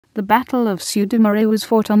The Battle of Sudoměř was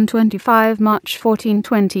fought on 25 March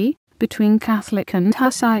 1420, between Catholic and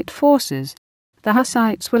Hussite forces. The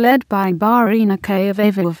Hussites were led by Břeněk of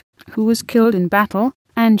Švihov, who was killed in battle,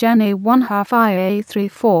 and Jan Žižka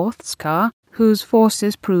 3/4, whose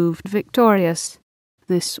forces proved victorious.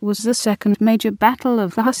 This was the second major battle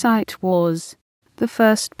of the Hussite Wars. The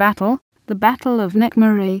first battle, the Battle of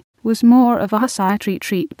Nekmíř, was more of a Hussite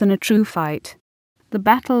retreat than a true fight. The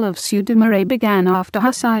Battle of Sudoměř began after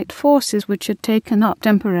Hussite forces which had taken up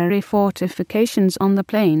temporary fortifications on the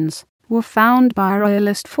plains were found by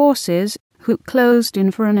Royalist forces, who closed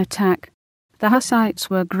in for an attack. The Hussites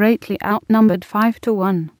were greatly outnumbered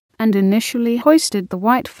 5-1, and initially hoisted the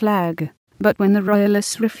white flag, but when the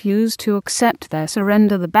Royalists refused to accept their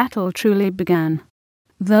surrender, the battle truly began.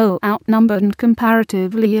 Though outnumbered and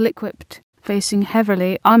comparatively ill-equipped, facing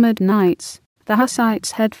heavily armoured knights, the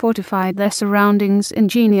Hussites had fortified their surroundings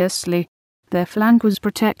ingeniously. Their flank was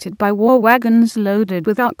protected by war wagons loaded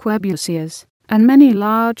with arquebusiers, and many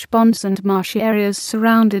large ponds and marshy areas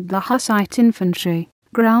surrounded the Hussite infantry,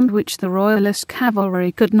 ground which the Royalist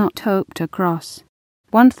Cavalry could not hope to cross.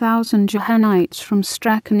 1,000 Johannites from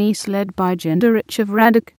Strakonis led by Jan of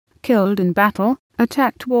Radek, killed in battle,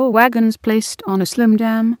 attacked war wagons placed on a slim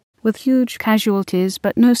dam, with huge casualties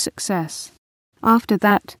but no success. After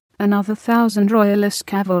that, another 1,000 Royalist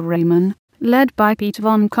cavalrymen, led by Peter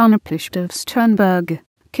von Konoplicht of Sternberg,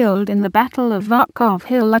 killed in the Battle of Varkov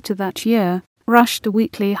Hill later that year, rushed the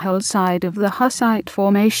weakly hillside of the Hussite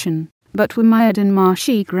formation, but were mired in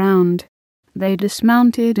marshy ground. They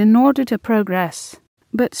dismounted in order to progress,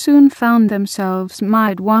 but soon found themselves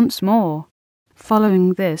mired once more.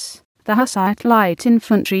 Following this, the Hussite light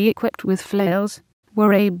infantry equipped with flails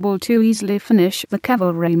were able to easily finish the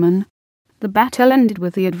cavalrymen. The battle ended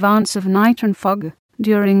with the advance of night and fog,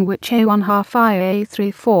 during which Žižka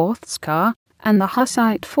 3/4 and the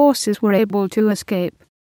Hussite forces were able to escape.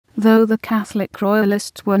 Though the Catholic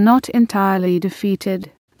Royalists were not entirely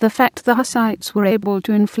defeated, the fact the Hussites were able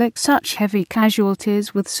to inflict such heavy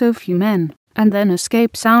casualties with so few men, and then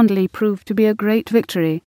escape soundly, proved to be a great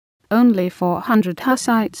victory. Only 400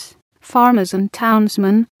 Hussites, farmers and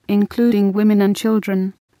townsmen, including women and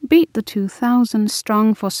children, beat the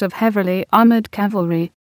 2,000-strong force of heavily armoured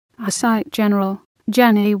cavalry. Hussite General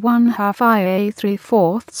Jan Žižka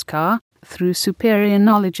 3/4, through superior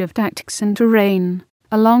knowledge of tactics and terrain,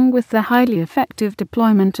 along with the highly effective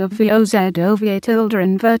deployment of VOZOV tilde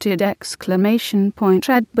inverted exclamation point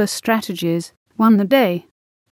Redbus strategies, won the day.